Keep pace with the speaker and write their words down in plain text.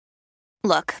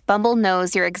Look, Bumble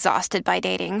knows you're exhausted by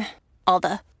dating. All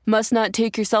the must not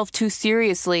take yourself too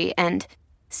seriously and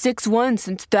 6'1"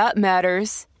 since that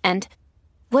matters. And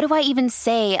what do I even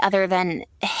say other than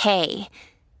hey?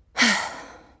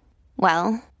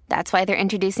 Well, that's why they're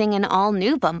introducing an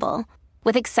all-new Bumble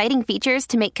with exciting features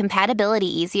to make compatibility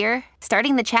easier,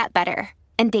 starting the chat better,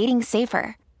 and dating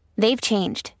safer. They've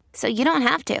changed, so you don't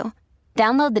have to.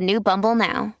 Download the new Bumble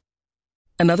now.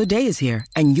 Another day is here,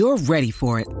 and you're ready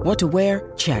for it. What to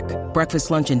wear? Check.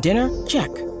 Breakfast, lunch, and dinner? Check.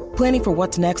 Planning for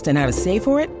what's next and how to save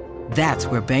for it? That's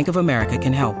where Bank of America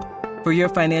can help. For your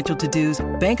financial to-dos,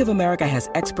 Bank of America has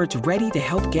experts ready to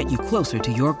help get you closer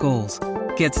to your goals.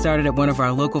 Get started at one of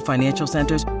our local financial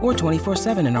centers or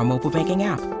 24/7 in our mobile banking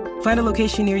app. Find a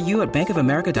location near you at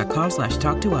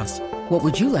bankofamerica.com/talktous. What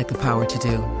would you like the power to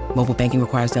do? Mobile banking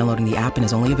requires downloading the app and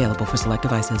is only available for select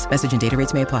devices. Message and data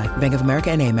rates may apply. Bank of America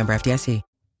N.A., member FDIC.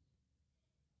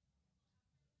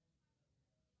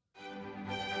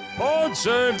 God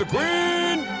save the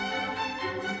Queen!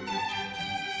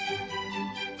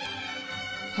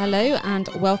 Hello and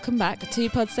welcome back to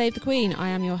Pod Save the Queen. I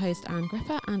am your host Anne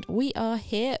Gripper and we are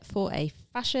here for a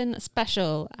fashion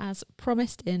special as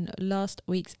promised in last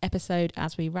week's episode.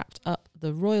 As we wrapped up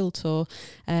the Royal Tour,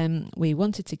 we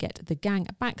wanted to get the gang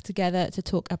back together to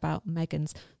talk about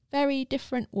Meghan's very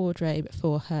different wardrobe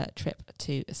for her trip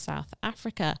to South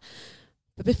Africa.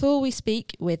 But before we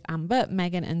speak with Amber,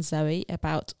 Meghan and Zoe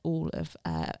about all of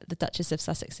the Duchess of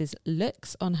Sussex's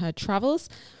looks on her travels,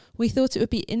 we thought it would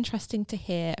be interesting to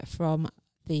hear from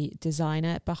the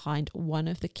designer behind one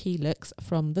of the key looks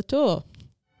from the tour.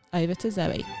 Over to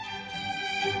Zoe.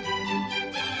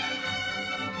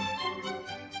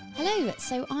 Hello,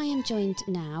 so I am joined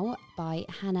now by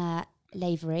Hannah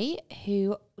Lavery,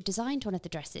 who designed one of the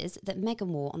dresses that Meghan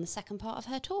wore on the second part of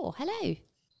her tour. Hello.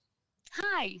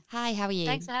 Hi. Hi, how are you?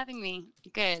 Thanks for having me.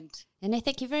 Good. And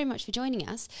thank you very much for joining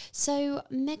us. So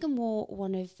Meghan wore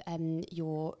one of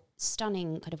your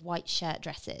stunning kind of white shirt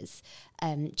dresses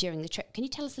during the trip. Can you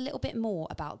tell us a little bit more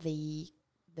about the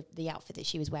outfit that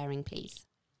she was wearing, please?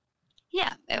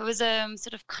 Yeah, it was a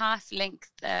sort of calf-length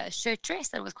shirt dress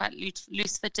that was quite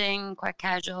loose-fitting, quite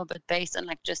casual, but based on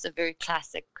like just a very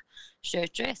classic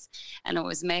shirt dress. And it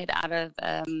was made out of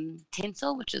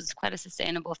tencel, which is quite a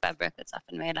sustainable fabric. It's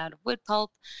often made out of wood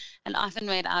pulp and often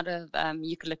made out of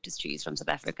eucalyptus trees from South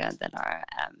Africa that are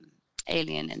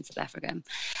alien in South Africa.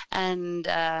 And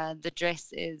the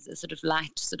dress is a sort of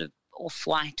light, sort of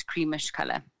off-white, creamish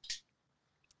colour.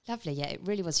 Lovely, yeah, it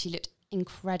really was. She looked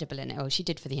incredible in it. Oh, she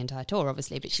did for the entire tour,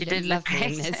 obviously, but she looked did lovely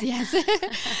in look this. Yes.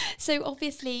 So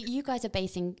obviously, you guys are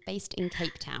based in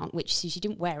Cape Town, which she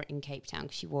didn't wear it in Cape Town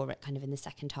because she wore it kind of in the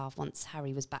second half once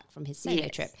Harry was back from his solo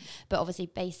trip. But obviously,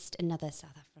 based another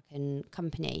South African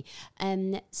company.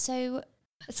 So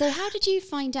how did you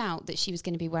find out that she was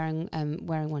going to be wearing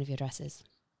one of your dresses?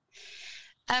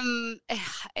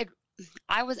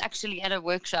 I was actually at a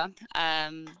workshop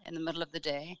in the middle of the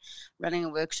day, running a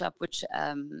workshop which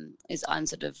is on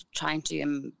sort of trying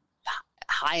to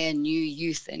hire new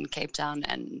youth in Cape Town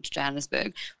and Johannesburg,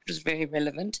 which was very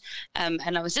relevant.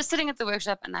 And I was just sitting at the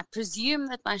workshop, and I presume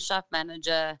that my shop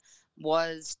manager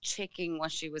was checking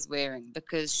what she was wearing,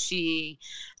 because she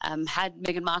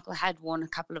Meghan Markle had worn a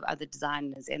couple of other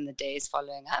designers in the days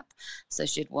following up. So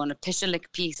she'd worn a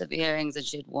Pishalik piece of earrings, and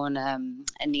she'd worn a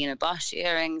Nina Bosch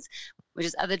earrings, which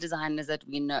is other designers that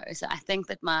we know. So I think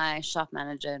that my shop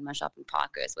manager in my shop in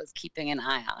Parkhurst was keeping an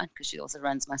eye out, because she also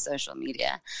runs my social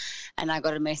media. And I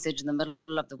got a message in the middle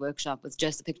of the workshop with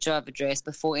just a picture of a dress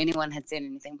before anyone had said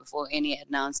anything, before any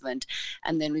announcement.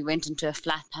 And then we went into a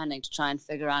flat panic to try and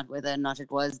figure out whether or not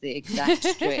it was the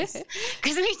exact dress,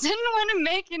 because we didn't want to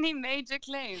make any major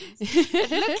claims.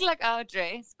 It looked like our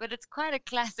dress, but it's quite a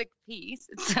classic piece.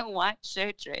 It's a white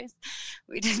shirt dress.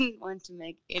 We didn't want to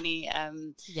make any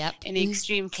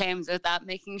extreme claims without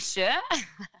making sure.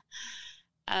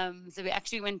 So we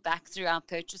actually went back through our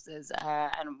purchases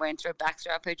and back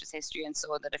through our purchase history, and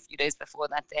saw that a few days before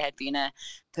that there had been a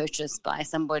purchase by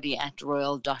somebody at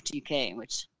royal.uk,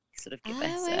 which sort of gave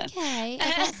us... okay.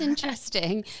 That's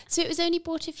interesting. So it was only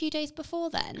bought a few days before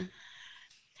then?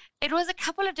 It was a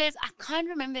couple of days. I can't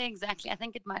remember exactly. I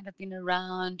think it might have been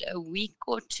around a week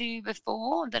or two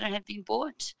before that it had been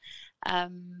bought.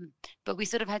 But we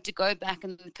sort of had to go back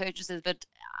in the purchases. But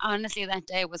honestly, that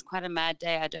day was quite a mad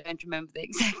day. I don't remember the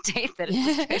exact date that it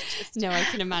was purchased. No, I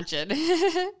can imagine.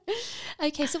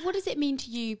 Okay, so what does it mean to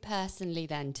you personally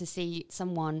then to see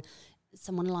someone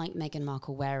like Meghan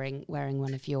Markle wearing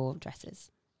one of your dresses?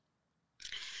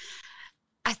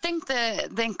 I think the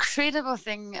incredible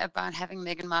thing about having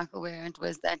Meghan Markle wear it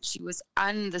was that she was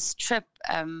on this trip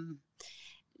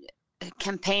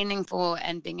campaigning for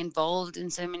and being involved in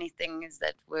so many things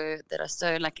that are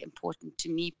so like important to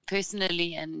me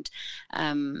personally and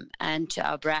to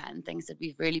our brand, things that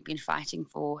we've really been fighting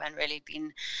for and really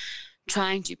been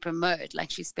trying to promote. Like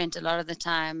she spent a lot of the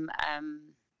time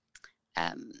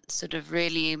sort of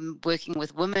really working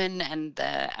with women and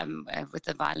with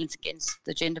the violence against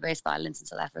the gender-based violence in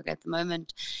South Africa at the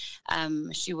moment.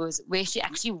 She was where she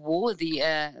actually wore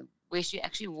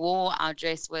our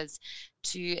dress was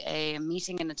to a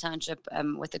meeting in the township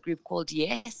with a group called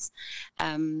Yes,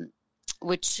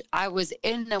 which I was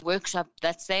in a workshop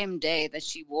that same day that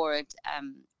she wore it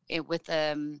with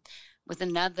the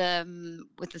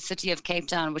city of Cape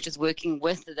Town, which is working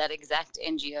with that exact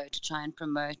NGO to try and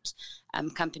promote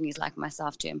companies like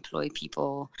myself to employ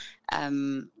people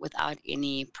without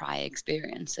any prior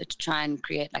experience. So to try and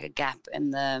create like a gap in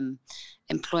the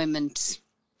employment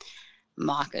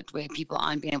market where people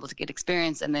aren't being able to get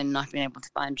experience and then not being able to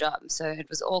find jobs. So it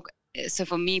was all. So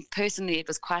for me personally, it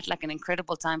was quite like an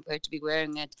incredible time for her to be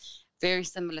wearing it. Very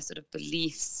similar sort of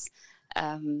beliefs.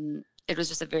 It was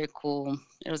just a very cool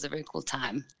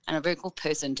time and a very cool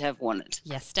person to have worn it.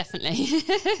 Yes, definitely.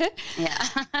 Yeah.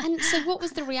 And so what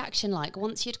was the reaction like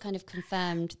once you'd kind of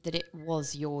confirmed that it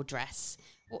was your dress?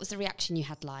 What was the reaction you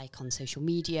had like on social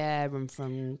media and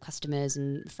from customers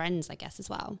and friends, I guess, as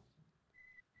well?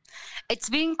 It's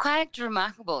been quite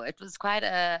remarkable. It was quite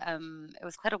a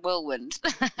whirlwind.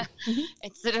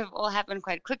 It sort of all happened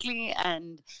quite quickly,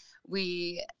 and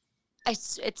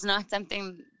it's not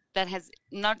something that has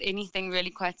not anything really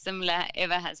quite similar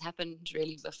ever has happened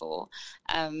really before.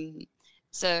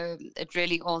 So it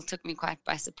really all took me quite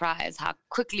by surprise how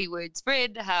quickly word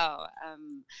spread, how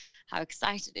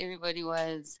excited everybody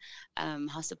was,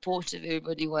 how supportive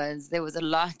everybody was. There was a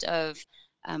lot of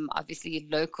obviously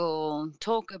local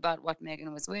talk about what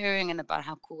Megan was wearing and about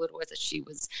how cool it was that she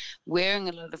was wearing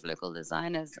a lot of local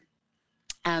designers.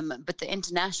 But the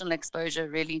international exposure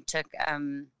really took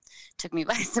me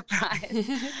by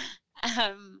surprise.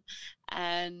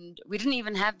 And we didn't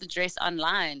even have the dress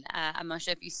online. I'm not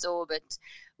sure if you saw, but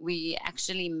we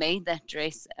actually made that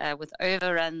dress with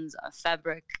overruns of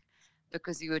fabric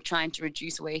because we were trying to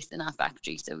reduce waste in our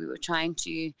factory. So we were trying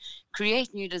to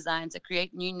create new designs,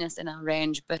 create newness in our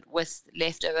range, but with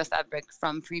leftover fabric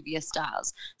from previous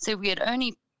styles. So we had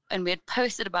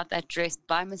posted about that dress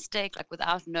by mistake, like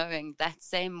without knowing, that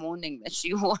same morning that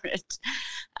she wore it.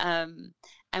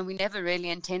 And we never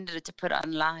really intended it to put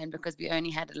online because we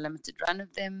only had a limited run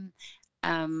of them.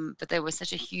 But there was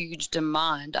such a huge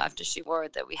demand after she wore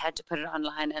it that we had to put it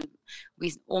online, and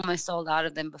we almost sold out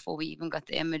of them before we even got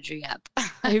the imagery up.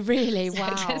 Oh, really? So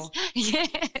wow. Yes.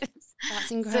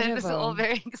 That's incredible. So it was all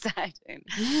very exciting.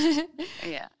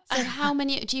 Yeah. So how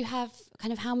many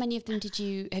of them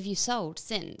have you sold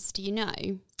since? Do you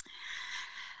know?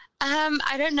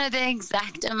 I don't know the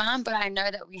exact amount, but I know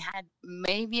that we had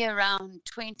maybe around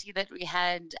 20 that we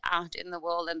had out in the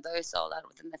world, and those sold out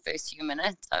within the first few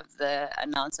minutes of the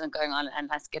announcement going on and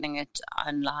us getting it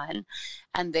online.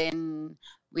 And then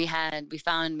we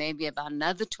found maybe about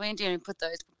another 20, and we put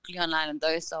those quickly online, and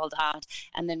those sold out.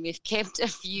 And then we've kept a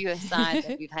few aside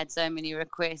that we've had so many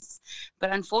requests. But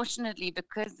unfortunately,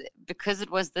 because it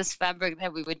was this fabric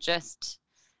that we were just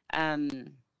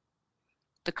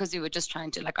because we were just trying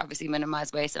to obviously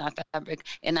minimize waste in our fabric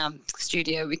in our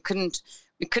studio, we couldn't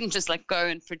just go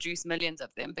and produce millions of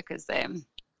them because they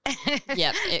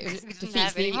it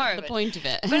defeats the point of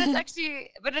it.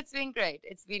 But it's been great.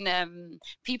 It's been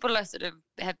people are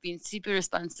have been super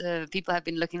responsive. People have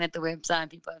been looking at the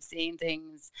website. People have seen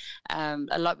things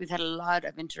we've had a lot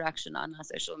of interaction on our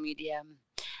social media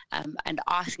and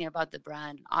asking about the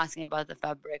brand, asking about the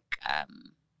fabric.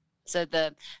 So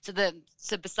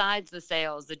besides the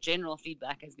sales, the general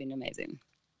feedback has been amazing.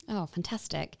 Oh,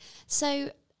 fantastic.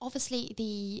 So obviously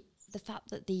the fact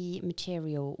that the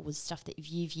material was stuff that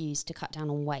you've used to cut down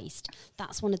on waste,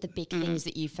 that's one of the big things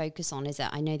that you focus on, is it?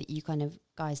 I know that you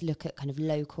guys look at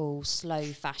local, slow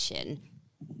fashion.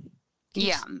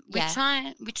 We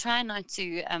try not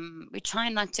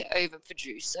to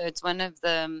overproduce. So it's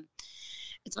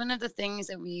one of the things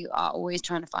that we are always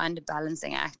trying to find a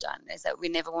balancing act on, is that we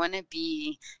never want to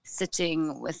be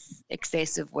sitting with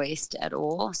excessive waste at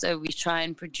all. So we try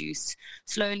and produce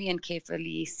slowly and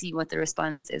carefully, see what the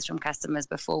response is from customers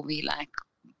before we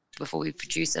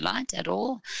produce a lot at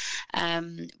all.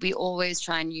 We always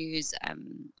try and use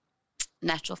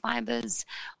natural fibers,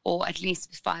 or at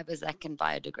least fibers that can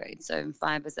biodegrade. So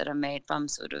fibers that are made from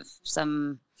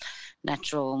some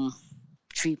natural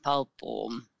tree pulp or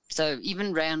So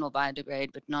even rayon will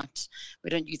biodegrade, but we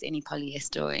don't use any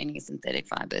polyester or any synthetic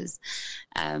fibers.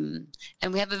 And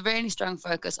we have a very strong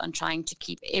focus on trying to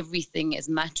keep everything, as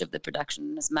much of the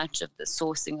production, as much of the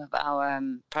sourcing of our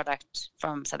product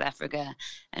from South Africa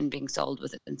and being sold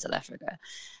within South Africa.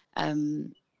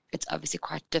 It's obviously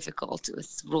quite difficult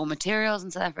with raw materials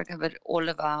in South Africa, but all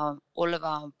of our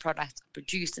products are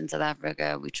produced in South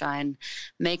Africa. We try and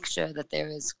make sure that there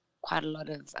is quite a lot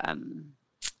of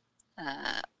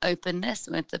openness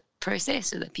with the process,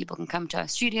 so that people can come to our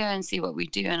studio and see what we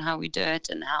do and how we do it,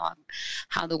 and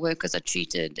how the workers are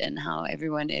treated and how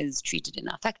everyone is treated in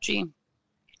our factory.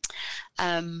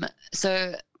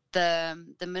 So the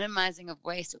minimizing of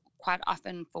waste, quite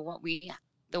often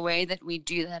the way that we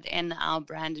do that in our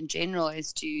brand in general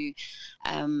is to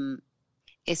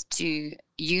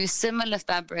use similar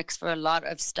fabrics for a lot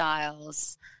of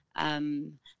styles,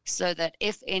 so that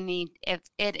if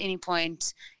at any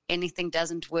point anything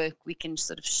doesn't work, we can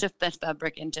sort of shift that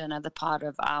fabric into another part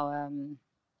of our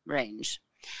range.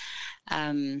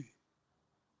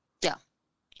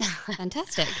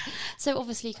 Fantastic. So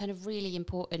obviously kind of really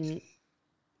important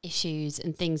issues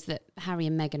and things that Harry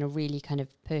and Meghan are really kind of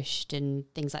pushed, and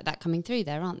things like that coming through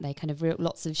there, aren't they? Kind of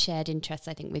lots of shared interests,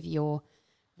 I think, with your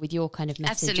kind of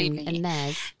message and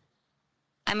theirs.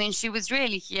 I mean, she was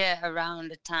really here around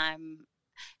the time.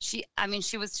 She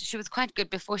was quite good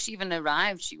before she even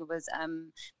arrived. She was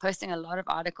posting a lot of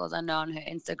articles, I know, on her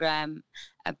Instagram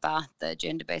about the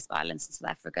gender-based violence in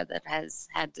South Africa that has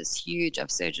had this huge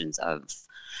upsurgence of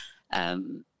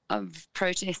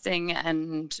protesting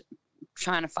and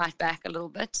trying to fight back a little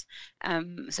bit.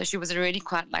 So she was already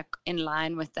quite in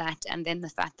line with that. And then the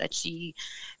fact that she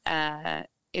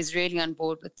is really on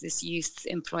board with this youth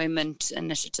employment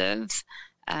initiative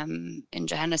in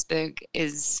Johannesburg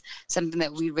is something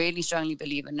that we really strongly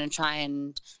believe in, and try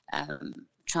and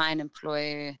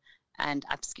employ and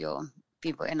upskill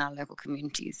people in our local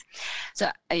communities.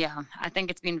 So I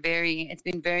think it's been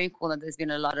very cool that there's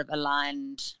been a lot of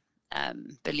aligned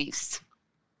beliefs.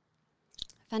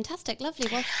 Fantastic, lovely.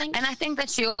 Well, thank you. And I think that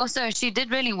she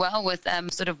did really well with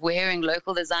sort of wearing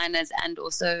local designers, and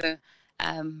also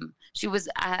she was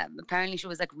apparently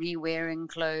re-wearing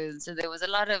clothes. So there was a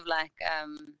lot of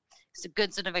it's a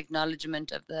good sort of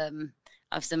acknowledgement of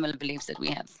similar beliefs that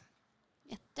we have.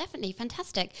 Yeah, definitely.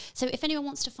 Fantastic. So if anyone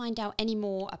wants to find out any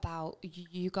more about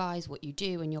you guys, what you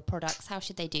do and your products, how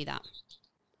should they do that?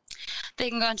 They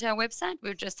can go onto our website.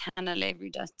 We're just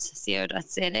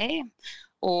hannalavery.co.za,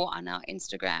 or on our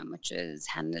Instagram, which is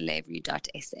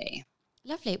hannalavery.sa.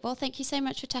 Lovely. Well, thank you so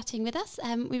much for chatting with us.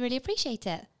 We really appreciate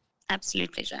it.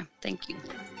 Absolute pleasure. Thank you.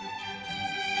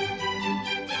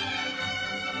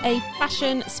 A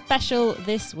fashion special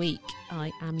this week.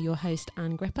 I am your host,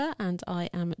 Anne Gripper, and I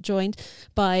am joined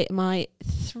by my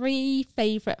 3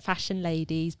 favourite fashion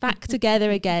ladies back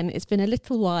together again. It's been a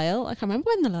little while. I can't remember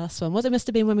when the last one was. It must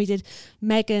have been when we did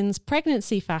Meghan's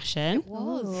pregnancy fashion. It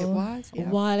was. A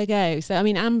while ago. So, I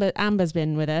mean, Amber's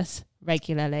been with us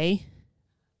regularly.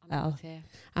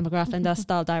 Amber Graafland, our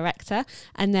style director.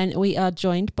 And then we are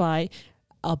joined by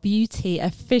our beauty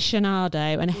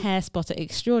aficionado and hair spotter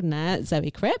extraordinaire,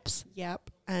 Zoe Cripps. Yep.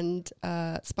 And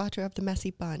spotter of the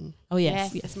messy bun. Oh,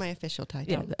 yes. That's my official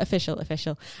title. Yeah,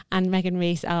 official. And Megan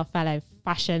Rees, our fellow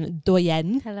fashion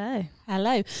doyenne.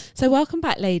 Hello. So welcome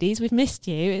back, ladies. We've missed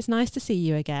you. It's nice to see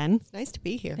you again. It's nice to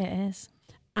be here. It is.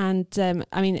 And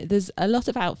I mean, there's a lot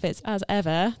of outfits as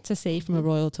ever to see from a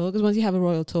royal tour, because once you have a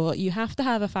royal tour, you have to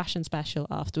have a fashion special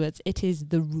afterwards. It is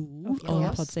the rule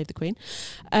on Pod Save the Queen.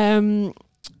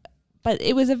 But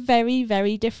it was a very,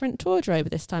 very different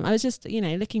wardrobe this time. I was just,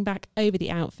 looking back over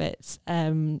the outfits,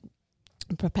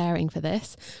 preparing for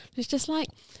this. It was just like,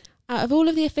 out of all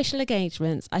of the official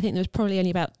engagements, I think there was probably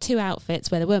only about 2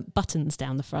 outfits where there weren't buttons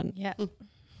down the front. Yeah.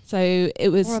 So it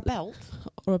was... Or a belt.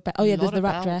 Oh, yeah, there's the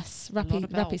wrap dress,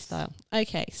 rappy style.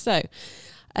 Okay, so,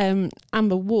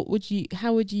 Amber,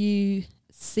 how would you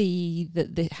see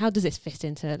how does this fit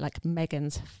into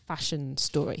Meghan's fashion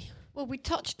story? Well, we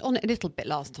touched on it a little bit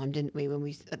last time, didn't we, when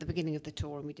we at the beginning of the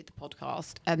tour and we did the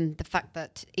podcast. The fact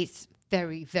that it's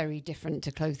very, very different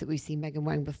to clothes that we've seen Meghan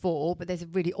wearing before, but there's a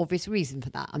really obvious reason for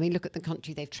that. I mean, look at the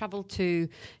country they've travelled to.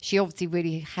 She obviously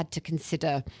really had to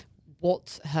consider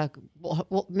what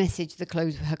message her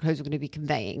clothes were going to be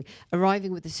conveying.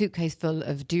 Arriving with a suitcase full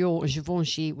of Dior and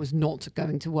Givenchy was not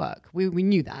going to work. We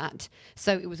knew that.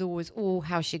 So it was always,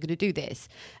 how's she going to do this?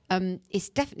 It's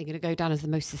definitely going to go down as the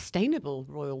most sustainable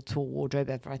royal tour wardrobe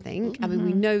ever, I think. Mm-hmm. I mean,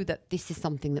 we know that this is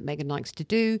something that Meghan likes to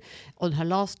do. On her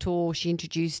last tour, she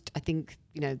introduced, I think,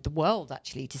 the world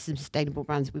actually to some sustainable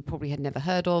brands that we probably had never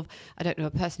heard of. I don't know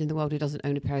a person in the world who doesn't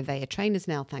own a pair of Veja trainers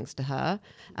now, thanks to her.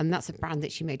 And that's a brand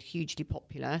that she made hugely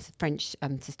popular. It's a French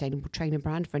sustainable trainer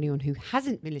brand for anyone who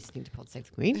hasn't been listening to Pod Save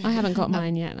the Queen. I haven't got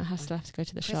mine yet, and I still have to go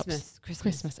to the shops.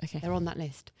 Christmas. Okay. They're on that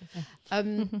list.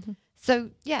 Okay.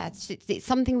 So, yeah, it's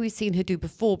something we've seen her do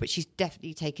before, but she's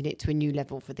definitely taken it to a new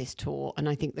level for this tour. And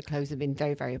I think the clothes have been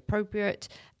very, very appropriate.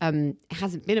 It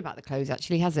hasn't been about the clothes,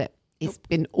 actually, has it? It's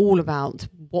been all about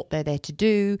what they're there to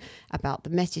do, about the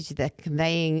message they're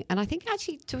conveying. And I think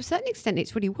actually, to a certain extent,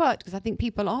 it's really worked because I think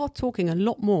people are talking a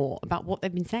lot more about what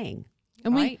they've been saying.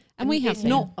 And right? we have it's been.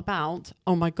 not about,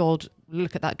 oh my God,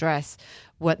 look at that dress.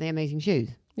 Weren't they amazing shoes?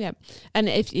 Yeah. And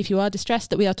if you are distressed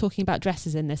that we are talking about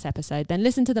dresses in this episode, then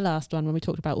listen to the last one when we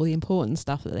talked about all the important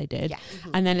stuff that they did. Yeah.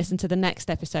 And then listen to the next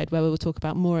episode where we will talk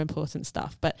about more important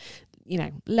stuff. But,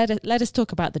 let us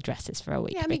talk about the dresses for a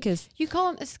week. Yeah, because you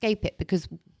can't escape it because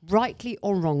rightly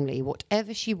or wrongly,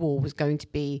 whatever she wore was going to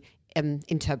be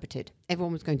interpreted.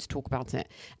 Everyone was going to talk about it.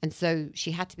 And so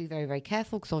she had to be very, very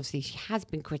careful because obviously she has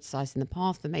been criticised in the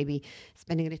past for maybe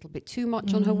spending a little bit too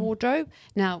much on her wardrobe.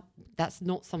 Now, that's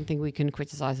not something we can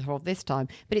criticise her of this time,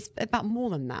 but it's about more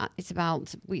than that. It's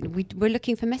about, we're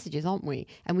looking for messages, aren't we?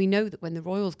 And we know that when the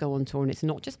royals go on tour, and it's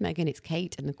not just Meghan, it's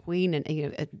Kate and the Queen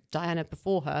and Diana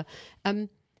before her,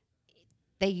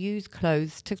 they use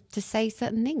clothes to say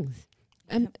certain things.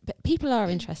 but people are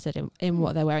interested in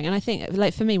what they're wearing. And I think,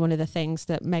 like, for me, one of the things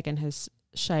that Meghan has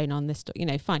shown on this,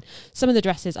 fine, some of the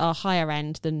dresses are higher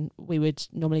end than we would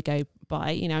normally go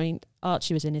by.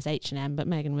 Archie was in his H&M, but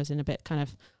Meghan was in a bit kind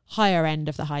of higher end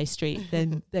of the high street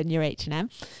than your H&M.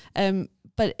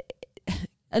 But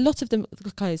a lot of the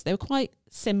clothes, they were quite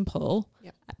simple,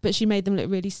 but she made them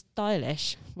look really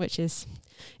stylish, which is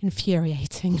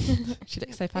infuriating. She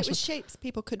looks so fashionable. It was shapes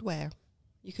people could wear.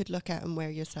 You could look at and wear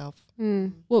yourself.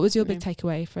 What was your big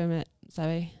takeaway from it,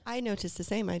 Zoe? I noticed the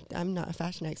same. I'm not a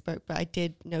fashion expert, but I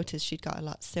did notice she'd got a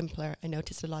lot simpler. I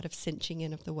noticed a lot of cinching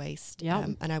in of the waist.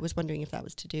 And I was wondering if that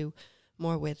was to do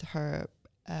more with her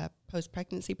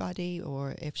post-pregnancy body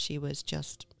or if she was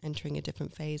just entering a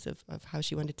different phase of how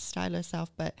she wanted to style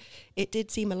herself. But it did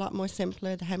seem a lot more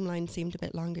simpler. The hemline seemed a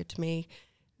bit longer to me.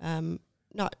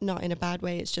 Not in a bad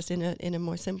way. It's just in a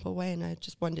more simple way, and I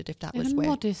just wondered if that was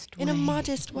where in a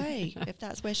modest way, if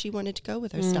that's where she wanted to go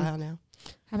with her style now.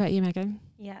 How about you, Meghan?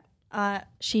 Yeah,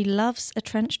 she loves a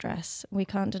trench dress. We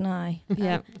can't deny.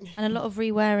 Yeah, and a lot of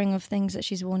re-wearing of things that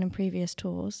she's worn in previous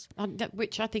tours,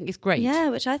 which I think is great. Yeah,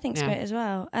 which I think is great as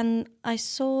well. And I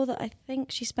saw that I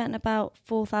think she spent about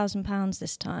 £4,000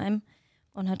 this time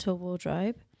on her tour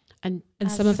wardrobe. And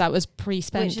some of that was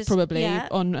pre-spent probably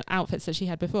on outfits that she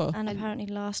had before. And apparently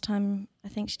last time, I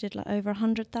think she did like over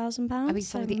 £100,000. I mean,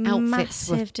 some of the outfits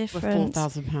were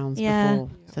 £4,000 before,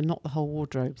 so not the whole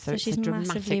wardrobe. So it's she's a dramatic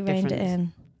massively reined it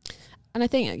in. And I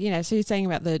think, so you're saying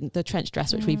about the trench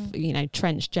dress, which we've,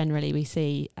 trench generally we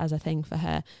see as a thing for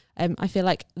her. I feel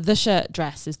like the shirt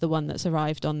dress is the one that's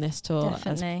arrived on this tour.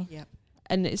 Definitely.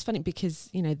 And it's funny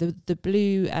because, the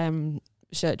blue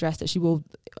shirt dress that she wore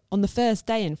on the first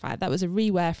day, in fact, that was a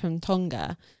rewear from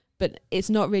Tonga, but it's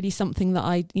not really something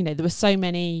that there were so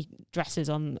many dresses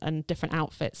on and different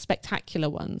outfits, spectacular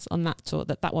ones on that tour,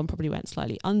 that one probably went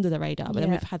slightly under the radar. But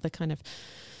then we've had the kind of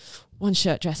one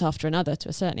shirt dress after another to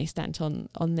a certain extent on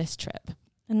this trip.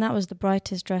 And that was the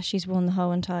brightest dress she's worn the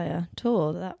whole entire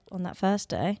tour on that first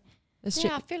day. I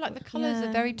feel like the colours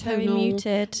are very tonal, very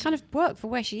muted. Kind of work for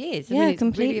where she is. It's Really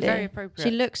completely. very appropriate.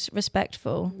 She looks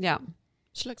respectful. Yeah.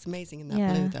 She looks amazing in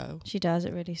that blue, though. She does.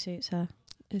 It really suits her.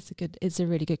 It's a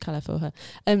really good colour for her.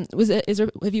 Have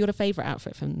you got a favourite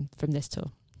outfit from this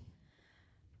tour?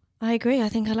 I agree. I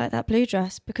think I like that blue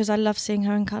dress because I love seeing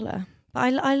her in colour.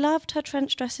 But I loved her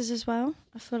trench dresses as well.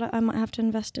 I feel like I might have to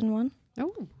invest in one.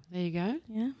 Oh, there you go.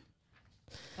 Yeah.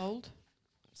 Bold.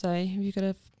 Zoe, have you got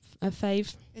a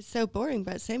fave? It's so boring,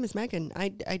 but same as Meghan. I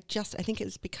think it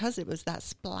was because it was that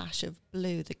splash of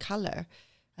blue, the colour.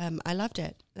 I loved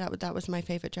it. That was my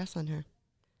favourite dress on her.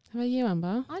 How about you,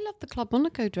 Amber? I love the Club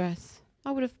Monaco dress.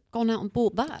 I would have gone out and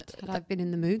bought that had I been in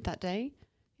the mood that day.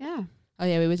 Yeah. Oh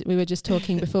yeah, we were just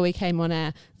talking before we came on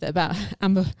air about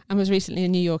Amber was recently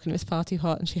in New York and it was far too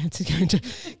hot and she had to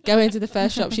go into the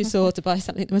first shop she saw to buy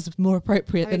something that was more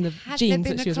appropriate than the jeans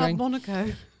that she was wearing. Club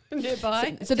Monaco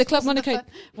nearby. So the Club Monaco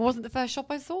wasn't the first shop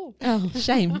I saw. Oh,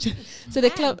 shame. So the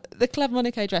Club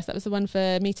Monaco dress, that was the one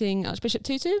for meeting Archbishop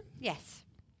Tutu? Yes.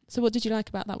 So what did you like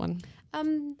about that one?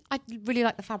 I really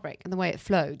like the fabric and the way it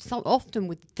flowed. So often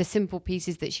with the simple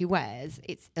pieces that she wears,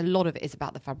 a lot of it is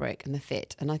about the fabric and the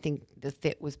fit. And I think the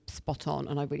fit was spot on,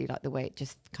 and I really like the way it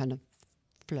just kind of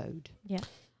flowed. Yeah.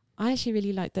 I actually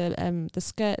really liked the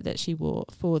skirt that she wore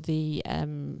for the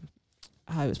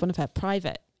it was one of her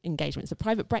private engagements, a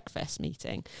private breakfast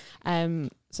meeting.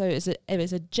 So it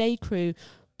was a J. Crew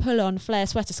pull-on flare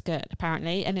sweater skirt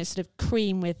apparently, and it's sort of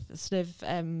cream with sort of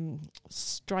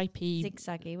stripy,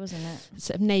 zigzaggy, wasn't it?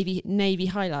 Sort of navy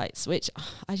highlights, which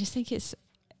I just think it's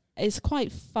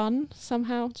quite fun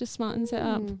somehow. Just smartens it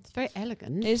up. It's very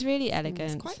elegant. It's really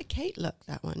elegant. It's quite a Kate look,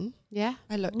 that one. Yeah,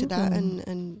 I looked at that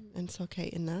and saw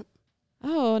Kate in that.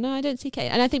 Oh no, I don't see Kate,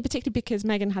 and I think particularly because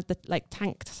Meghan had the like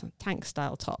tank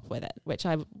style top with it, which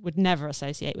I would never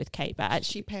associate with Kate. But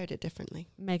actually, she paired it differently.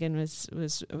 Meghan was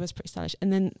pretty stylish.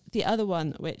 And then the other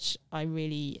one, which I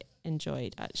really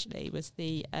enjoyed actually, was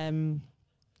the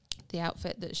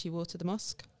outfit that she wore to the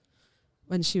mosque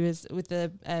when she was with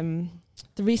the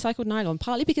recycled nylon.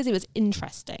 Partly because it was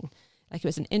interesting, like it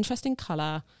was an interesting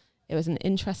colour, it was an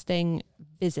interesting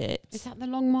visit. Is that the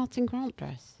long Martin Grant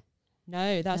dress?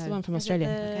 No, that's the one from Australia.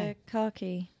 The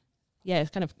khaki. Yeah, it's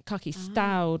kind of khaki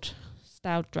styled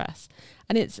dress,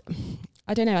 and it's,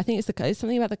 I don't know. I think it's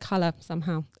something about the colour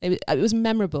somehow. It was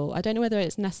memorable. I don't know whether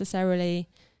it's necessarily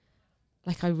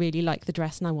like I really like the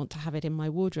dress and I want to have it in my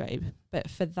wardrobe, but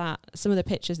for that, some of the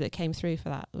pictures that came through for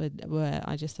that were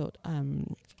I just thought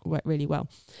worked really well.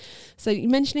 So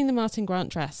mentioning the Martin Grant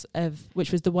dress,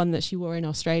 which was the one that she wore in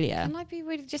Australia. Can I be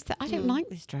really just that I don't like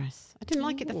this dress. I didn't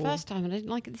like it the first time and I didn't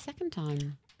like it the second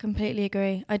time. Completely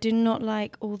agree. I do not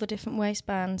like all the different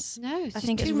waistbands. No, I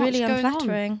think it's really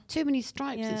unflattering. Too many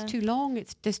stripes. Yeah. It's too long.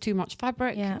 There's too much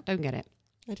fabric. Yeah. Don't get it.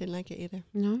 I didn't like it either.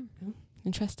 No.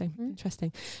 Interesting.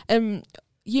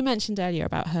 You mentioned earlier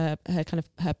about her kind of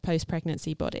her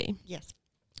post-pregnancy body. Yes.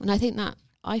 And I think that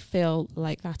I feel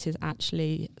like that is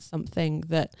actually something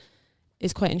that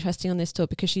is quite interesting on this tour,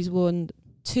 because she's worn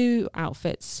two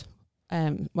outfits.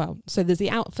 So there's the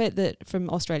outfit that from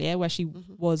Australia where she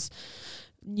was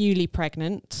newly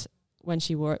pregnant when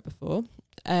she wore it before.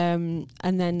 And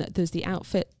then there's the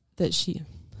outfit that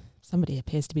somebody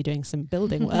appears to be doing some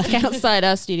building work outside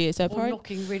our studio. So or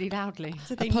knocking really loudly.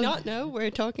 Do they not know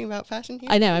we're talking about fashion here?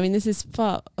 I know. I mean, this is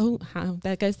far. Oh,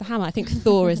 there goes the hammer. I think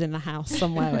Thor is in the house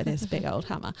somewhere with his big old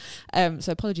hammer.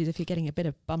 So apologies if you're getting a bit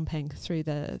of bumping through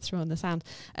on the sound.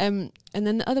 And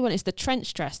then the other one is the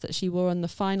trench dress that she wore on the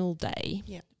final day.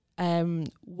 Yeah.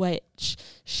 Which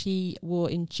she wore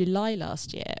in July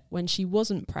last year when she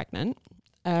wasn't pregnant.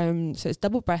 So it's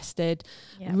double-breasted.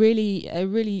 Yeah.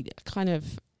 Really kind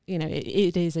of. You know,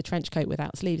 it is a trench coat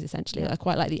without sleeves, essentially. I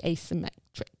quite like the asymmetry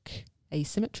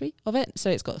of it. So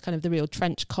it's got kind of the real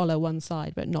trench collar one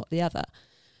side, but not the other.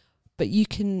 But you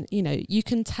can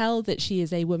tell that she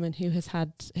is a woman who has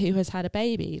had a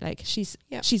baby. Like she's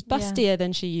bustier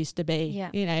than she used to be.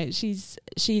 Yeah. You know, she's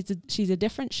a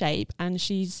different shape, and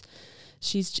she's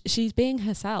being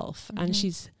herself, and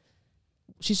she's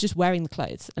just wearing the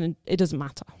clothes, and it doesn't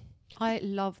matter. I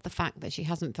love the fact that she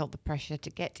hasn't felt the pressure to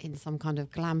get in some kind of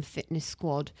glam fitness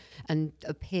squad and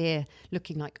appear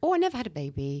looking like, oh, I never had a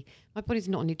baby. My body's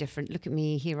not any different. Look at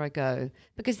me. Here I go.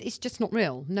 Because it's just not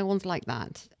real. No one's like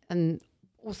that. And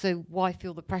also, why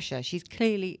feel the pressure? She's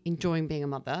clearly enjoying being a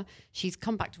mother. She's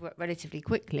come back to work relatively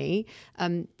quickly.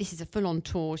 This is a full-on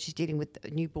tour. She's dealing with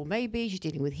a newborn baby. She's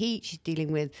dealing with heat. She's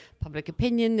dealing with public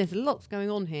opinion. There's lots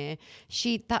going on here.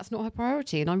 That's not her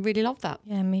priority, and I really love that.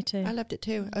 Yeah, me too. I loved it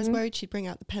too. I was worried she'd bring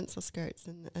out the pencil skirts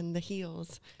and the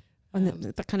heels. And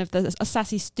the kind of a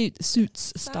sassy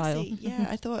suits style.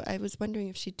 Yeah, I was wondering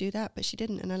if she'd do that, but she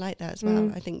didn't, and I like that as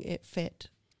well. I think it fit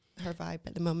her vibe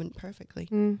at the moment perfectly.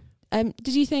 How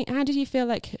did you feel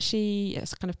like she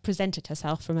kind of presented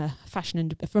herself from a fashion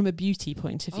and from a beauty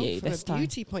point of view this time? From a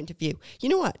beauty point of view. You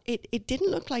know what? It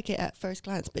didn't look like it at first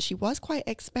glance, but she was quite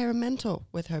experimental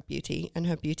with her beauty and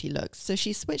her beauty looks. So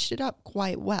she switched it up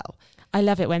quite well. I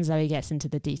love it when Zoe gets into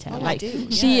the detail. I do.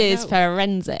 She is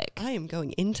forensic. I am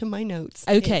going into my notes.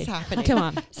 Okay. It's happening. Come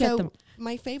on. So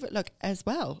my favourite look, as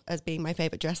well as being my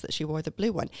favourite dress that she wore, the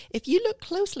blue one, if you look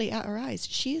closely at her eyes,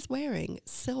 she is wearing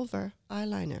silver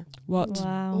eyeliner. What?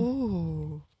 Wow.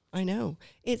 Oh, I know.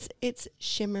 It's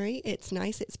shimmery, it's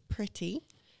nice, it's pretty.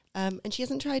 And she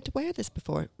hasn't tried to wear this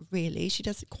before, really. She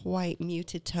does quite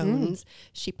muted tones.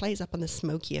 She plays up on the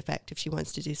smoky effect if she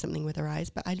wants to do something with her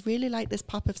eyes. But I really like this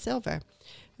pop of silver.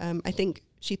 I think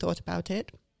she thought about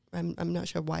it. I'm not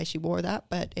sure why she wore that,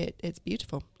 but it's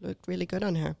beautiful. Looked really good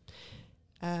on her.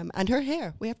 And her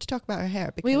hair. We have to talk about her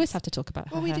hair. We always have to talk about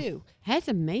her hair. Well, we do. Hair's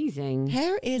amazing.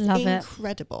 Hair is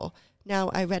incredible. Now,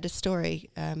 I read a story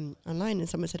online and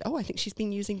someone said, I think she's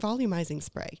been using volumizing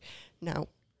spray. Now,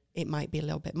 it might be a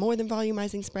little bit more than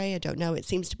volumizing spray. I don't know. It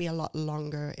seems to be a lot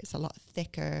longer. It's a lot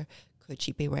thicker. Could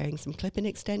she be wearing some clip-in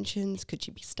extensions? Could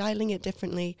she be styling it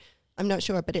differently? I'm not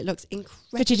sure, but it looks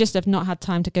incredible. Could she just have not had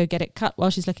time to go get it cut while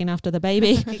she's looking after the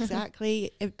baby?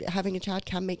 Exactly. Having a child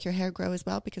can make your hair grow as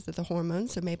well because of the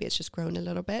hormones, so maybe it's just grown a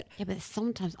little bit. Yeah, but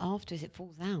sometimes afterwards it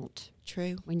falls out.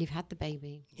 True. When you've had the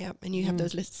baby. Yeah, and you have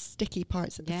those little sticky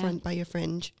parts at the front by your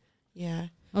fringe. Yeah.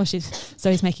 Oh,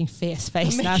 Zoe's making fierce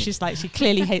face now. She's like, she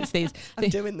clearly hates these. I'm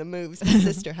doing the moves. My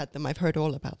sister had them. I've heard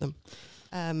all about them.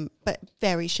 But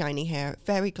very shiny hair,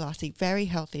 very glossy, very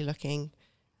healthy looking.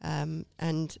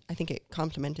 And I think it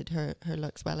complemented her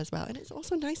looks well as well. And it's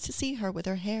also nice to see her with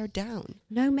her hair down.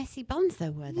 No messy buns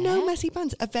though, were there? No messy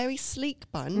buns. A very sleek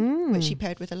bun, which she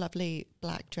paired with a lovely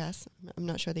black dress. I'm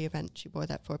not sure the event she wore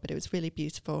that for, but it was really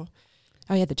beautiful.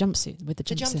 Oh yeah, the jumpsuit with the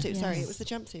The jumpsuit. jumpsuit, sorry, it was the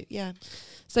jumpsuit, yeah.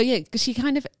 So yeah, because she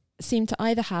kind of seemed to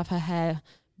either have her hair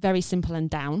very simple and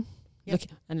down,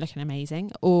 looking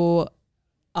amazing, or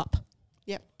up.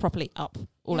 Yep. Properly up,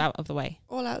 all out of the way.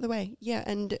 All out of the way, yeah.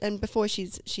 And before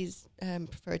she's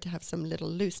preferred to have some little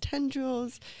loose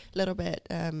tendrils, a little bit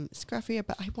scruffier,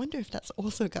 but I wonder if that's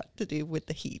also got to do with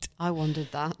the heat. I wondered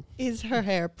that. Is her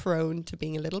hair prone to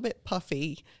being a little bit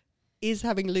puffy? Is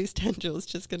having loose tendrils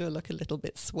just going to look a little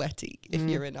bit sweaty if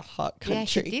you're in a hot country? Yeah,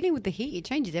 she's dealing with the heat. It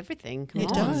changes everything. It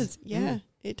does, yeah,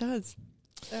 it does.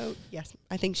 So, yes,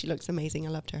 I think she looks amazing.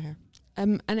 I loved her hair.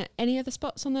 And any other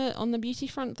spots on the beauty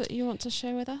front that you want to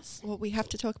share with us? Well, we have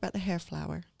to talk about the hair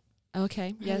flower.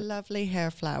 Okay, Her lovely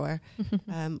hair flower,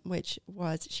 which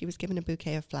she was given a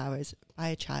bouquet of flowers by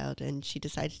a child, and she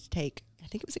decided to take, I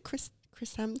think it was a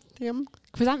chrysanthemum.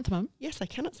 Chrysanthemum? Yes, I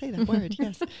cannot say that word.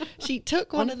 Yes, she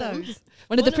took one of those.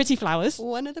 One of the pretty flowers.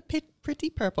 One of the pretty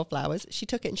purple flowers. She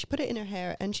took it and she put it in her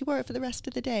hair, and she wore it for the rest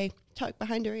of the day, tucked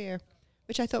behind her ear,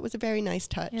 which I thought was a very nice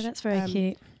touch. Yeah, that's very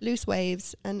cute. Loose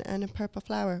waves and a purple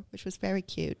flower, which was very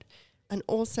cute. And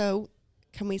also,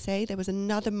 can we say there was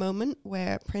another moment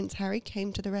where Prince Harry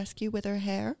came to the rescue with her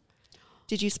hair?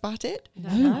 Did you spot it?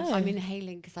 No. I'm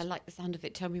inhaling because I like the sound of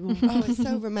it. Tell me more. Oh, it's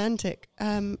so romantic.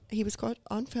 He was caught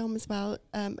on film as well,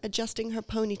 adjusting her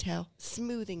ponytail,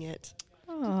 smoothing it.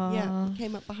 Aww. Yeah, he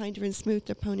came up behind her and smoothed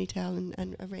her ponytail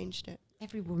and arranged it.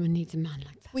 Every woman needs a man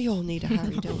like that. We all need a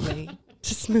Harry, don't we?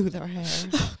 To smooth our hair.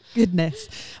 Goodness.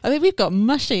 I think we've got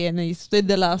mushy in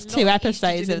the last two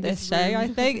episodes of this show. I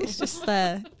think it's just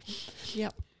there.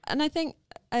 Yep. And I think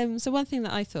so one thing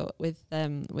that I thought with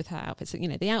her outfits,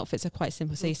 the outfits are quite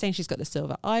simple. So you're saying she's got the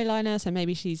silver eyeliner, so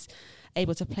maybe she's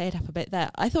able to play it up a bit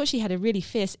there. I thought she had a really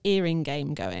fierce earring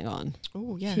game going on.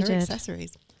 Oh yeah, she her did.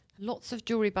 accessories. Lots of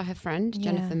jewellery by her friend,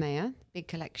 Jennifer Mayer, big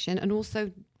collection, and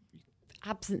also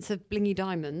absence of blingy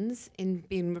diamonds in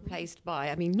being replaced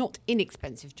by, not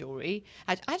inexpensive jewellery.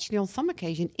 Actually, on some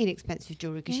occasion, inexpensive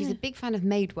jewellery, because she's a big fan of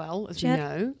Madewell, as she we had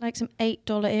know. like some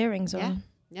 $8 earrings on.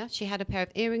 Yeah, she had a pair of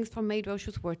earrings from Madewell. She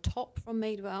also wore a top from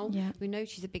Madewell. Yeah. We know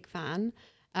she's a big fan.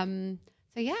 So,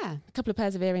 yeah. A couple of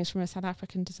pairs of earrings from a South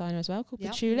African designer as well, called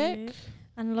Pachulik.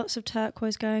 And lots of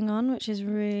turquoise going on, which is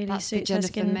really suits her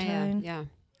skin tone. Yeah.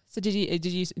 So did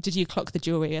you clock the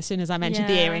jewellery as soon as I mentioned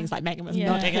the earrings? Like Megan was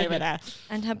nodding over there.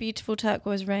 And her beautiful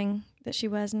turquoise ring that she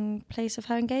wears in place of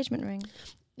her engagement ring.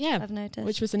 Yeah, I've noticed.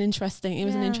 Which was an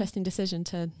interesting decision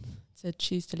to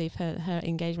choose to leave her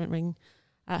engagement ring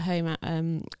at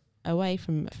home away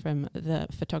from the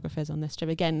photographers on this trip.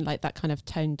 Again, like that kind of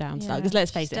toned down style. Because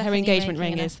let's face it, her engagement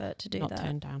ring is not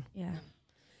toned down.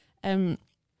 Yeah.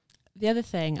 The other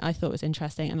thing I thought was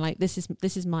interesting, and like this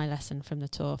is my lesson from the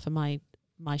tour for my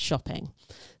shopping.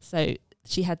 So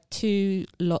she had 2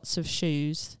 lots of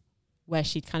shoes where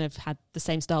she'd kind of had the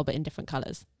same style but in different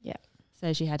colours. Yeah.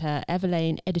 So she had her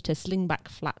Everlane Editor slingback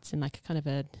flats in like a kind of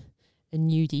a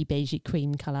nudie beigey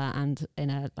cream colour and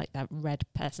in a like that red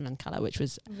persimmon colour, which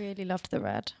was really loved the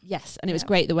red. Yes, and it was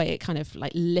great the way it kind of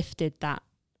like lifted that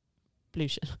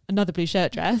another blue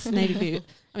shirt dress, navy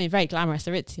blue. Very glamorous,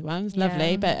 the ritzy one, was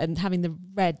lovely, and having the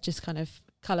red just kind of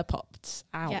colour popped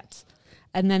out. Yep.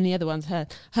 And then the other ones, her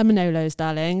Manolos,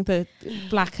 darling, the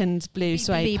black and blue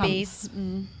suede pumps.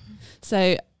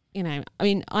 So,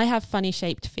 I have funny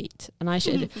shaped feet, and I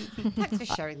should. Thanks for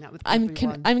sharing that with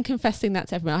everyone. I'm confessing that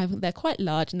to everyone. They're quite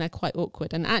large and they're quite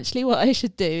awkward. And actually, what I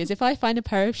should do is, if I find a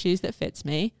pair of shoes that fits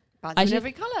me, buy them in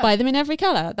every colour. Buy them in every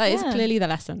colour. That is clearly the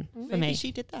lesson for me. Maybe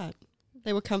she did that.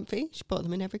 They were comfy. She bought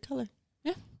them in every colour.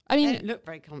 Yeah. They don't look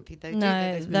very comfy though.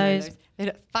 No, those they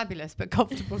look fabulous, but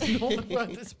comfortable is not the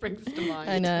word that springs to mind.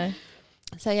 I know.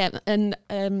 So yeah, and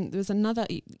there was another.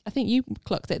 I think you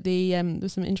clocked it. There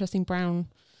was some interesting brown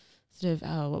sort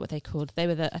of. What were they called? They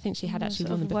were I think she had actually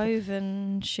sort of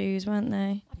woven shoes, weren't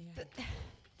they? Yeah.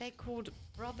 They're called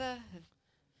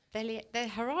They're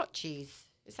Huaraches.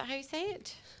 Is that how you say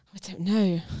it? I don't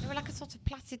know. They were like a sort of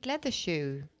plaited leather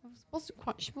shoe.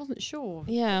 She wasn't sure.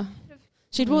 Yeah.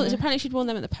 Apparently she'd worn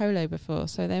them at the polo before,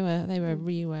 so they were a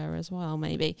rewear as well,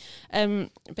 maybe.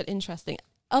 But interesting.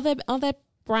 Are there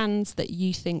brands that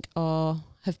you think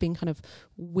have been kind of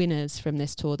winners from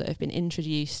this tour, that have been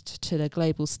introduced to the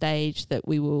global stage, that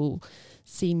we will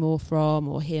see more from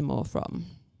or hear more from?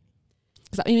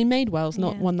 Because Madewell's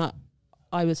not one that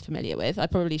I was familiar with. I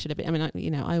probably should have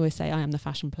been. I always say I am the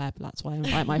fashion pleb. That's why I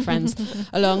invite my friends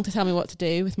along to tell me what to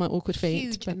do with my awkward feet.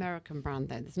 Huge American brand,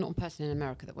 though. There's not a person in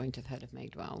America that won't have heard of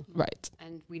Madewell. Right.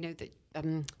 And we know that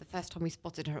the first time we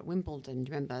spotted her at Wimbledon, do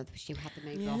you remember, she had the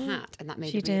Madewell hat, and that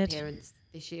made a reappearance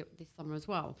this summer as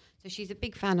well. So she's a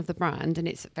big fan of the brand, and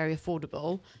it's very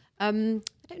affordable. I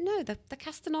don't know, the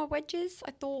Castanar wedges,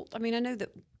 I know that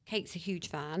Kate's a huge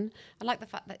fan. I like the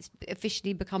fact that it's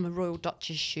officially become a Royal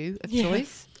Duchess shoe of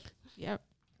choice. Yeah.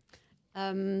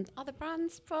 Other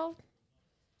brands, well,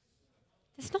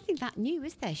 there's nothing that new,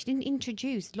 is there? She didn't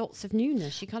introduce lots of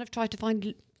newness. She kind of tried to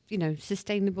find,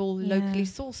 sustainable, locally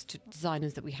sourced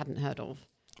designers that we hadn't heard of.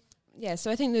 Yeah,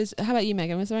 so I think how about you,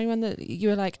 Megan? Was there anyone that you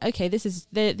were like, okay, these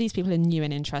people are new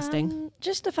and interesting?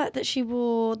 Just the fact that she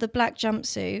wore the black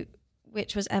jumpsuit,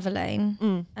 which was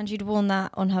Everlane, and she'd worn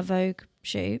that on her Vogue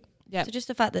shoot. Yeah. So just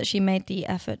the fact that she made the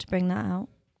effort to bring that out.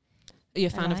 Are you a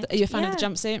fan of the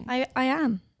jumpsuit? I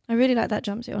am. I really like that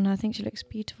jumpsuit on her. I think she looks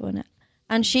beautiful in it.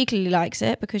 And she clearly likes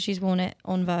it because she's worn it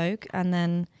on Vogue and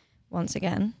then once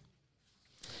again.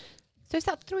 So is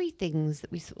that 3 things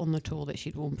that we saw on the tour that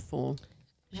she'd worn before?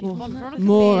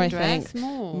 More, I think.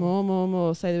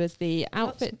 More. So there was the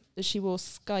outfit that she wore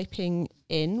Skyping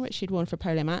in, which she'd worn for a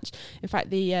polo match. In fact,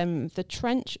 the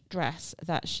trench dress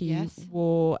that she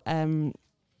wore to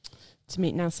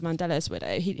meet Nelson Mandela's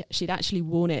widow, she'd actually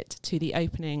worn it to the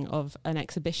opening of an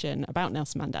exhibition about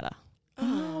Nelson Mandela,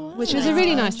 which was a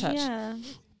really nice touch. Yeah.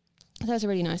 That was a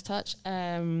really nice touch.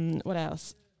 What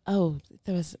else?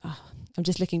 There was... I'm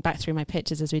just looking back through my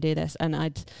pictures as we do this, and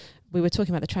we were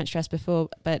talking about the trench dress before,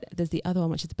 but there's the other one,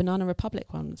 which is the Banana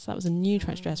Republic one. So that was a new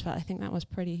trench dress, but I think that was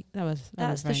pretty.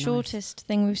 That's the shortest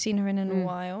thing we've seen her in a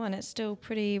while, and it's still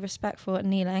pretty respectful at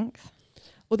knee length.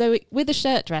 Although with the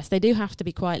shirt dress, they do have to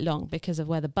be quite long because of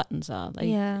where the buttons are.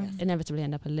 They inevitably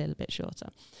end up a little bit shorter.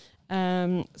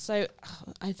 Where's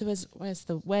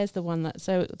the one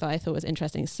that I thought was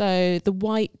interesting? So the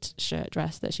white shirt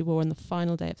dress that she wore on the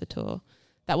final day of the tour.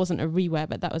 That wasn't a rewear,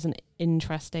 but that was an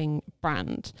interesting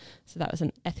brand. So that was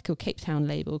an ethical Cape Town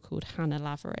label called Hannah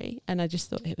Lavery. And I just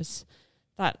thought it was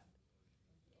that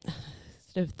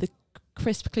sort of the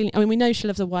crisp, clean. We know she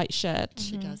loves a white shirt.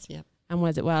 She does, yeah. And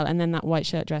wears it well. And then that white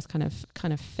shirt dress kind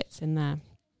of fits in there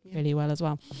really well as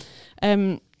well.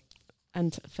 And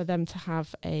for them to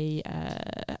have an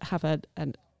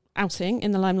outing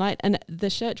in the limelight, and the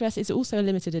shirt dress is also a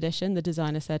limited edition, the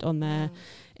designer said on their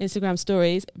Instagram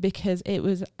stories, because it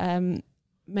was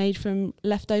made from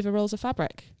leftover rolls of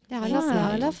fabric. I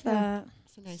love that.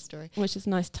 It's a nice story, which is a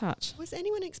nice touch. Was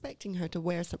anyone expecting her to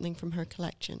wear something from her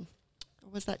collection,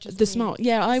 or was that just the smart?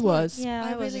 I was. Yeah,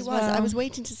 I really was. Well. I was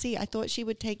waiting to see. I thought she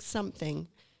would take something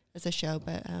as a show,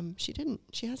 but she didn't.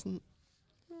 She hasn't.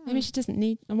 Maybe she doesn't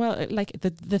need. Well, like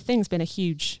the thing's been a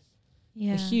huge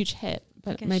hit.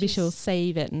 But maybe she'll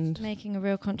save it and... Making a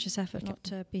real conscious effort not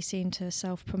to be seen to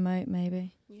self-promote,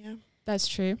 maybe. Yeah. That's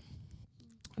true.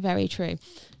 Very true.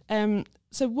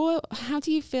 So how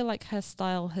do you feel like her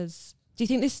style has... Do you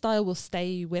think this style will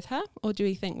stay with her? Or do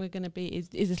you think we're going to be... Is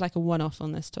this like a one-off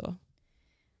on this tour?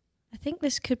 I think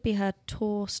this could be her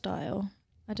tour style.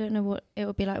 I don't know what it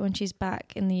will be like when she's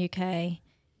back in the UK,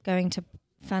 going to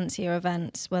fancier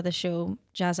events, whether she'll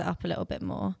jazz it up a little bit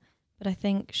more. But I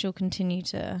think she'll continue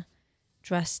to...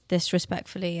 dress this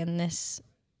respectfully and this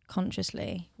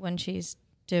consciously when she's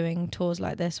doing tours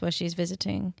like this, where she's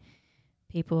visiting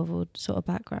people of all sort of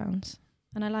backgrounds,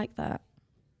 and I like that.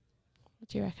 What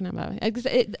do you reckon about it? I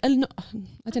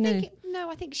don't know.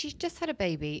 I think she's just had a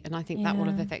baby, and I think that will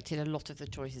have affected a lot of the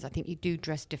choices. I think you do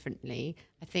dress differently.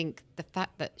 I think the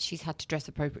fact that she's had to dress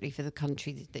appropriately for the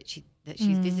country that she's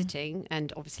visiting,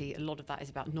 and obviously a lot of that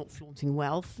is about not flaunting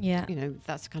wealth. Yeah,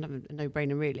 that's kind of a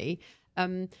no-brainer, really.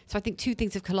 So I think 2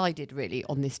 things have collided really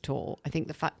on this tour. I think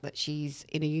the fact that she's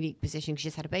in a unique position,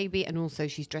 she's had a baby, and also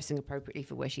she's dressing appropriately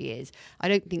for where she is. I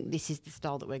don't think this is the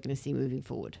style that we're going to see moving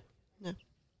forward. No.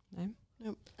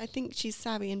 I think she's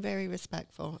savvy and very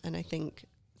respectful, and I think,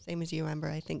 same as you, Amber,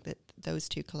 I think that those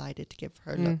 2 collided to give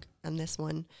her look. And this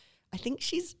one, I think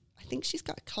she's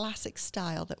got a classic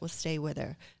style that will stay with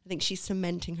her. I think she's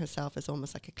cementing herself as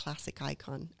almost like a classic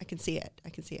icon. I can see it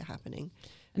happening.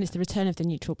 And it's the return of the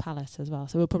neutral palette as well.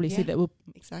 So we'll probably see that we're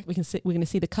going to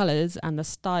see the colours and the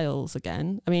styles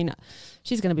again. I mean,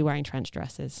 she's going to be wearing trench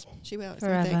dresses. She will.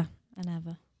 Forever and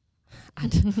ever.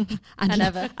 and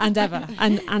ever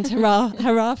and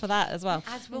hurrah for that as well.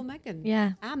 As will Meghan.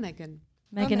 Yeah. Our Meghan.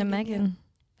 Meghan and Meghan.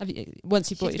 Have you,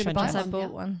 once you bought She's your gonna trench buy dress, I one, bought yeah.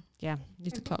 one. yeah,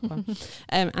 need to clock one,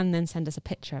 and then send us a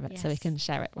picture of it so we Yes. can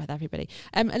share it with everybody.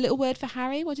 A little word for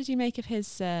Harry. What did you make of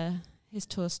his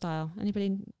tour style?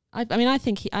 Anybody? I mean, I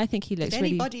think he looks Did really.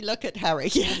 anybody look at Harry?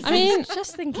 Yes. I mean,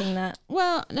 Just thinking that.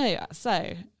 well, no. So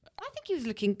I think he was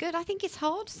looking good. I think it's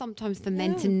hard sometimes for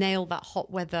men to nail that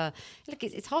hot weather. Look,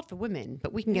 it's hard for women,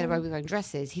 but we can get away with wearing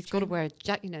dresses. He's got to wear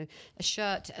a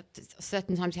shirt. At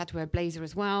certain times he had to wear a blazer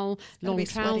as well. Long be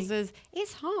sweaty. trousers.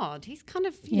 It's hard. He's kind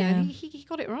of, you know, he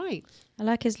got it right. I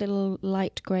like his little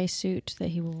light grey suit that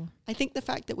he wore. I think the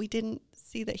fact that we didn't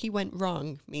see that he went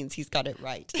wrong means he's got it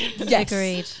right. yes,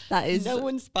 Agreed. that is No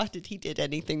one spotted he did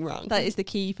anything wrong. that is the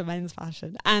key for men's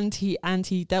fashion, and he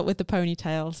dealt with the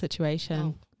ponytail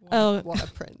situation. What a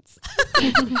prince.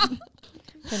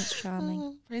 Prince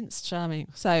Charming. Prince Charming.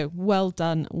 So well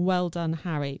done,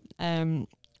 Harry.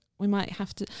 We might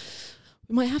have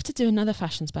to do another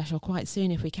fashion special quite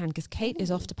soon if we can, because Kate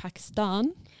is off to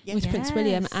Pakistan with Prince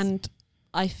William, Yes. and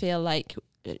I feel like,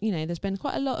 you know, there's been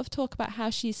quite a lot of talk about how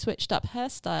she's switched up her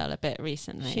style a bit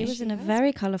recently. She was in a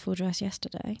very colourful dress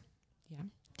yesterday. Yeah.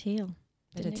 Teal.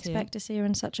 Bit Didn't of teal. expect to see her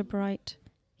in such a bright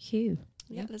hue.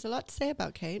 Yeah, there's a lot to say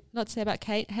about Kate. Lot to say about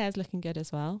Kate. Hair's looking good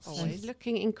as well. So, She's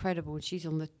looking incredible. She's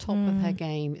on the top of her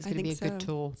game. It's I going to be a think good so.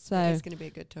 tour. It's so going to be a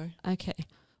good tour. okay.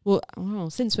 Well,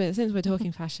 since we're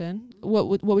talking fashion, what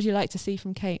would you like to see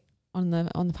from Kate on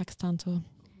the Pakistan tour?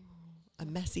 A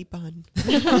messy bun.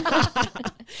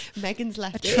 Megan's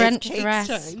left. A It is trench Kate's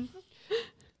dress. turn.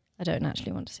 I don't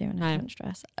actually want to see her in a No. French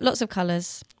dress. Lots of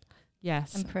colours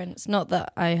Yes. and prints. Not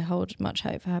that I hold much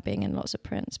hope for her being in lots of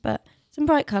prints, but some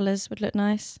bright colours would look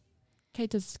nice. Kate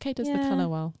does the Yeah. colour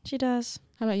well. She does.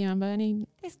 How about you, Amber? Any?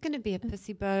 There's going to be a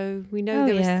pussy bow. We know Oh,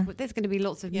 yeah. there's going to be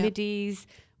lots of Yeah. middies.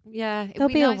 Yeah, it'll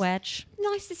There'll be a nice. wedge.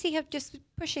 Nice to see her just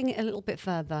pushing it a little bit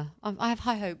further. I have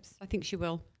high hopes. I think she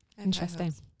will. I have high Interesting.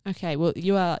 hopes. Okay, well,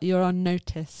 you're on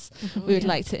notice. We would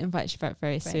like to invite you back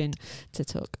very soon to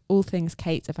talk all things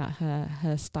Kate about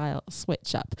her style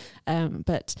switch up.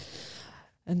 But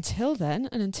until then,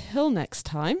 and until next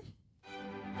time.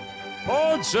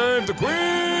 God save the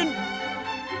Queen!